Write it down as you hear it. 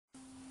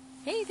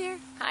Hey there.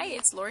 Hi,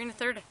 it's Lori the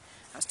Third.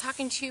 I was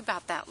talking to you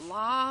about that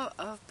law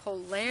of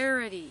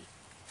polarity.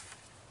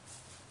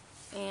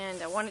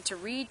 And I wanted to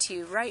read to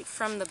you right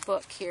from the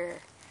book here.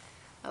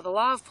 The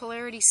law of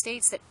polarity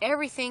states that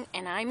everything,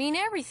 and I mean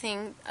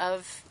everything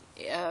of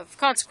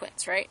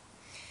consequence, right,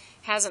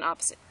 has an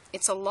opposite.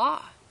 It's a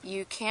law.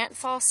 You can't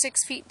fall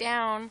 6 feet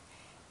down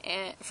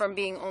from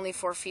being only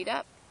 4 feet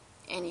up.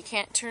 And you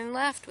can't turn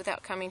left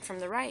without coming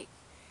from the right.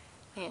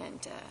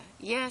 And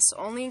yes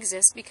only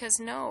exists because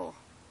no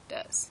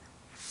does.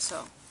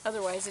 So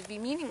otherwise it'd be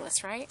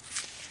meaningless, right?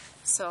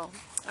 So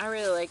I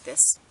really like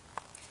this.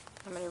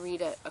 I'm going to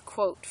read a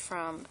quote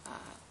from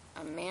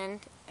a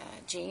man,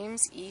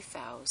 James E.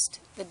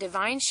 Faust. The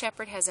divine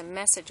shepherd has a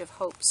message of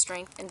hope,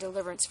 strength, and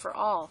deliverance for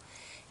all.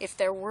 If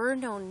there were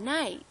no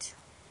night,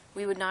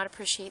 we would not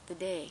appreciate the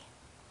day,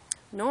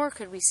 nor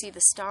could we see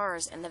the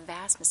stars and the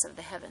vastness of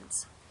the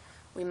heavens.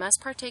 We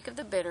must partake of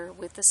the bitter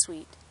with the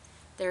sweet.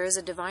 There is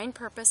a divine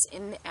purpose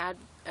in the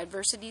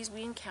adversities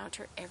we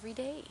encounter every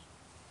day.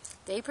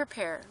 They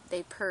prepare,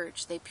 they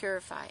purge, they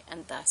purify,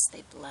 and thus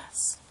they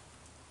bless.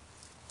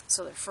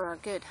 So they're for our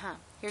good, huh?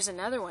 Here's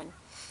another one,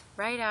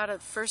 right out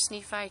of 1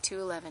 Nephi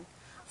 2:11.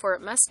 For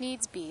it must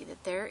needs be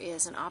that there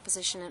is an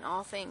opposition in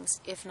all things.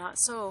 If not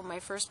so, my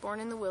firstborn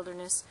in the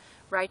wilderness,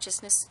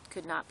 righteousness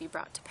could not be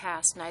brought to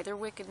pass, neither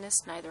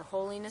wickedness, neither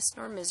holiness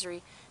nor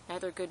misery,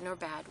 neither good nor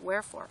bad.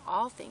 Wherefore,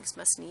 all things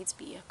must needs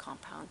be a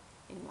compound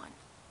in one.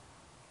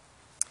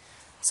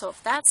 So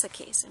if that's the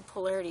case, and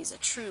polarity is a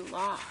true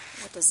law,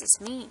 what does this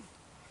mean?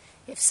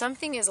 If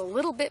something is a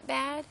little bit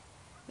bad,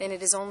 then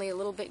it is only a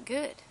little bit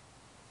good.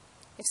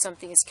 If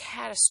something is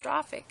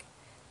catastrophic,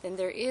 then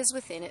there is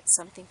within it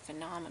something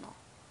phenomenal.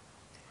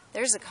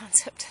 There's a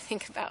concept to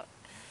think about.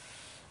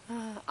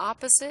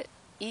 Opposite,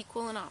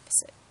 equal, and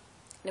opposite.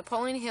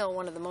 Napoleon Hill,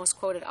 one of the most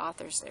quoted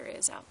authors there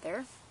is out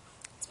there,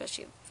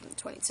 especially from the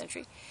 20th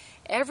century,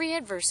 every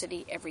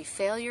adversity, every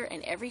failure,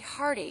 and every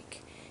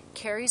heartache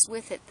carries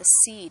with it the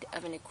seed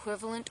of an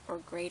equivalent or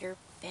greater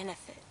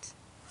benefit.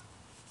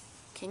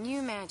 Can you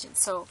imagine?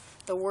 So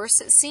the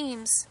worse it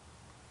seems,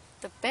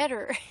 the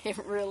better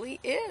it really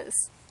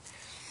is.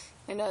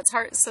 I know it's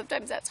hard.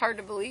 Sometimes that's hard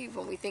to believe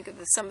when we think of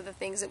some of the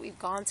things that we've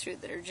gone through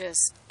that are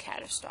just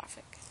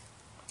catastrophic.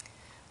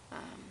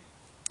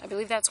 I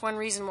believe that's one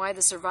reason why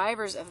the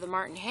survivors of the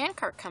Martin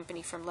Handcart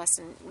Company from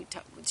lesson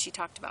she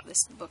talked about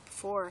this in the book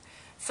before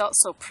felt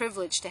so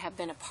privileged to have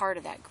been a part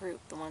of that group,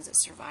 the ones that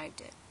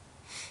survived it.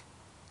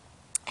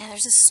 And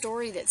there's a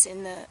story that's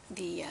in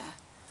the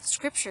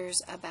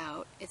scriptures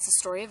about, it's the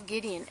story of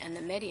Gideon and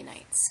the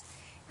Midianites.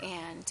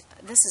 And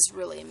this is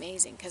really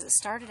amazing because it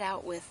started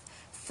out with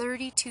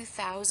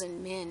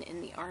 32,000 men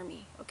in the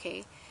army,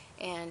 okay?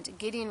 And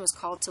Gideon was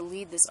called to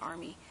lead this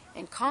army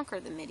and conquer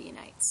the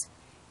Midianites.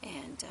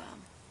 And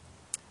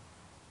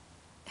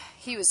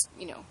he was,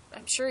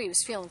 I'm sure he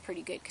was feeling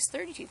pretty good because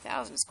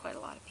 32,000 is quite a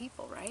lot of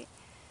people, right?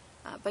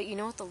 But you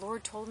know what the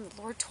Lord told him?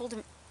 The Lord told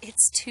him,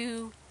 it's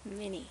too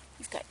many.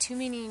 You've got too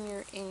many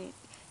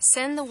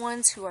send the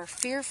ones who are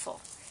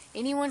fearful.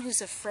 Anyone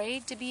who's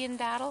afraid to be in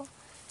battle,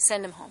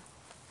 send them home.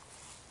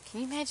 Can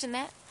you imagine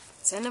that?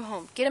 Send them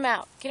home. Get them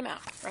out,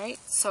 right?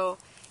 So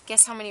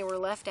guess how many were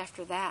left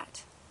after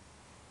that?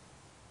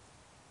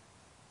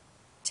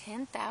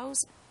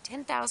 10,000.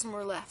 10,000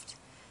 were left.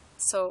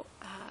 So,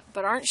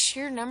 but aren't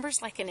sheer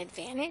numbers like an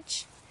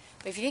advantage?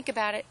 But if you think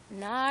about it,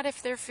 not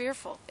if they're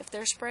fearful. If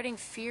they're spreading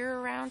fear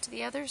around to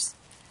the others,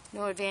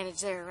 no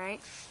advantage there,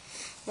 right?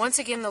 Once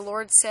again, the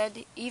Lord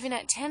said, even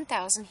at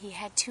 10,000, he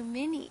had too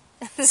many.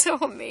 So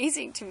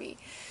amazing to me.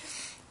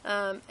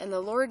 And the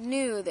Lord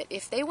knew that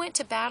if they went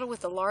to battle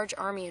with a large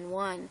army and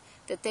won,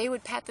 that they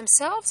would pat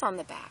themselves on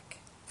the back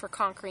for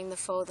conquering the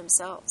foe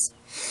themselves.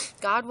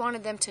 God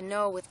wanted them to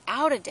know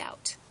without a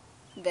doubt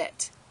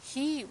that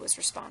he was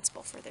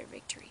responsible for their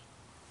victory.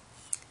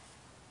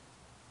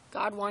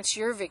 God wants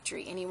your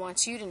victory, and he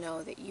wants you to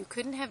know that you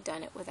couldn't have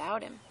done it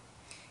without him.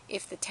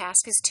 If the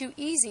task is too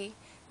easy,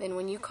 then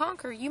when you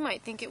conquer, you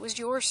might think it was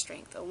your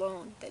strength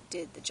alone that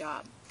did the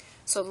job.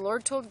 So the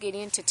Lord told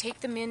Gideon to take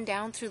the men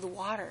down through the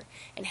water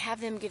and have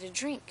them get a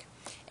drink.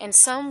 And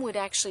some would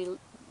actually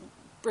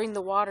bring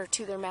the water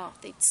to their mouth.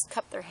 They'd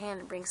cup their hand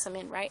and bring some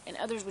in, right? And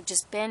others would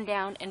just bend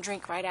down and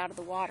drink right out of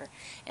the water.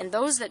 And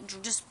those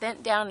that just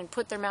bent down and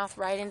put their mouth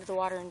right into the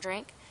water and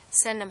drank,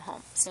 send them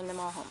home. Send them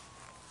all home.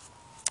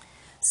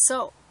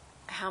 So,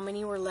 how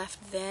many were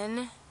left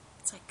then?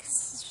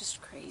 It's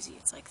just crazy.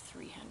 It's like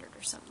 300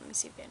 or something. Let me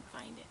see if I can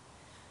find it.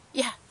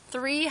 Yeah,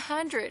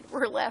 300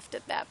 were left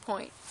at that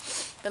point.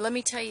 But let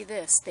me tell you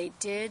this, they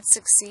did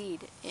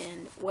succeed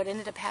in what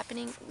ended up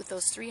happening with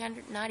those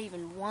 300. Not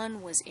even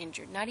one was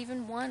injured. Not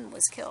even one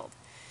was killed.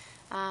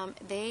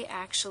 They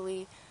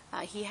actually,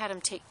 he had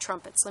them take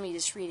trumpets. Let me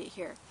just read it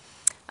here.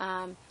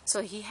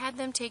 So he had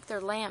them take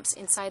their lamps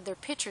inside their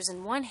pitchers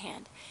in one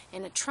hand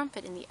and a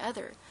trumpet in the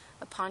other.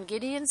 Upon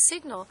Gideon's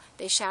signal,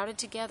 they shouted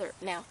together.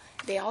 Now,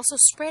 they also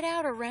spread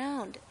out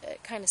around,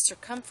 kind of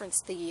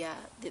circumference the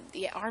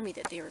army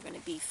that they were going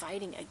to be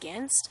fighting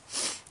against.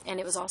 And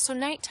it was also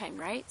nighttime,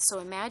 right? So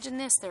imagine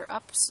this. They're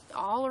up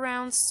all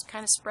around,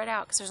 kind of spread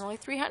out, because there's only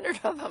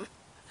 300 of them.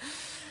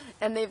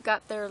 And they've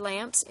got their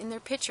lamps in their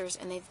pitchers,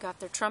 and they've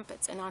got their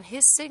trumpets. And on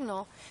his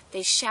signal,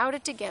 they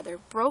shouted together,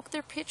 broke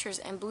their pitchers,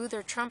 and blew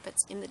their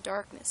trumpets in the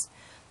darkness.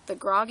 The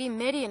groggy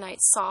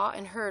Midianites saw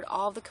and heard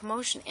all the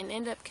commotion and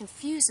ended up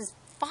confused and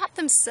fought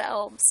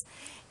themselves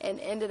and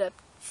ended up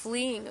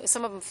fleeing.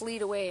 Some of them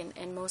fled away,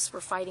 and most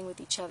were fighting with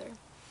each other.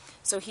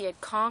 So he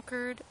had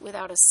conquered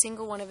without a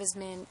single one of his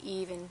men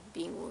even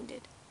being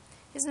wounded.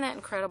 Isn't that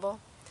incredible?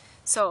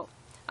 So,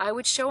 I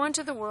would show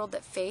unto the world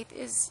that faith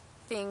is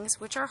things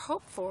which are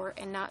hoped for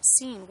and not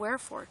seen.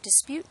 Wherefore,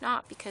 dispute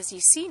not, because ye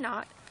see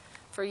not,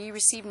 for ye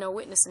receive no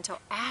witness until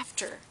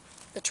after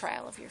the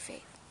trial of your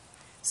faith.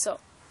 So,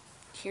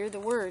 hear the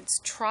words,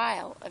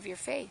 trial of your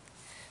faith.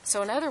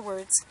 So in other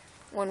words,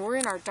 when we're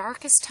in our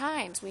darkest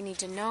times, we need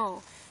to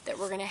know that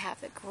we're going to have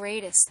the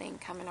greatest thing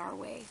coming our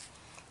way,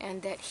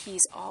 and that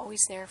He's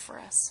always there for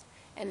us,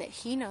 and that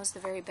He knows the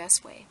very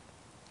best way.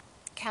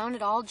 Count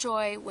it all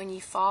joy when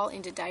ye fall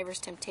into divers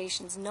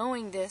temptations,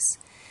 knowing this,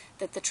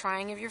 that the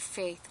trying of your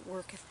faith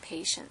worketh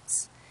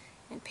patience,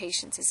 and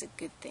patience is a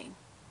good thing.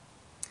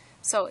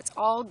 So it's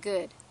all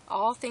good.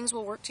 All things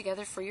will work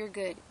together for your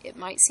good. It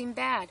might seem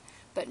bad,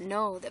 but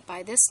know that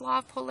by this law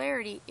of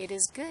polarity, it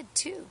is good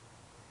too.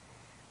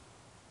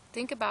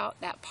 Think about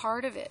that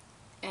part of it,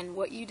 and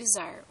what you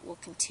desire will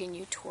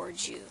continue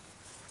towards you.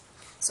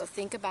 So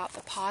think about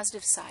the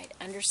positive side.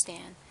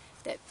 Understand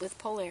that with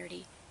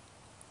polarity,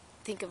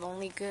 think of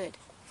only good,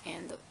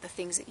 and the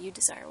things that you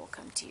desire will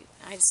come to you.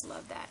 I just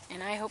love that.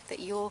 And I hope that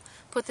you'll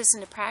put this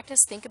into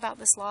practice. Think about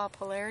this law of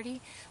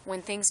polarity.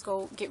 When things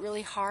get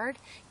really hard,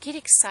 get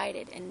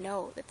excited and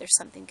know that there's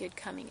something good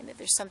coming, and that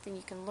there's something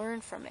you can learn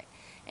from it.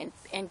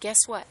 And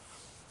guess what?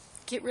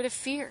 Get rid of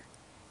fear.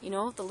 You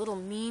know,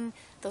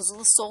 those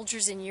little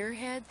soldiers in your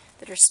head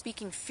that are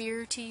speaking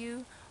fear to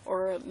you,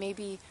 or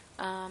maybe,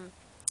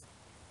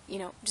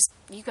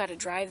 you got to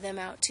drive them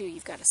out too.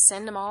 You've got to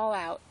send them all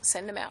out.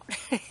 Send them out,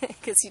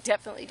 because you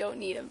definitely don't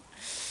need them.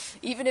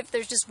 Even if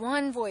there's just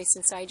one voice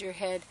inside your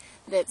head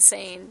that's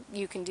saying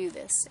you can do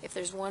this. If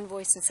there's one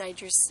voice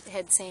inside your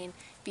head saying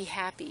be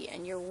happy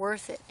and you're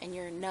worth it and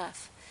you're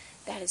enough,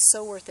 that is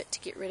so worth it to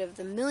get rid of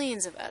the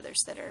millions of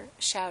others that are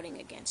shouting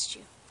against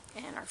you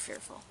and are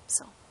fearful.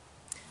 So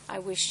I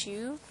wish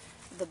you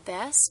the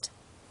best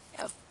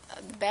of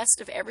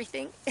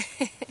everything,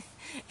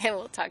 and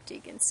we'll talk to you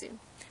again soon.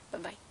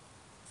 Bye-bye.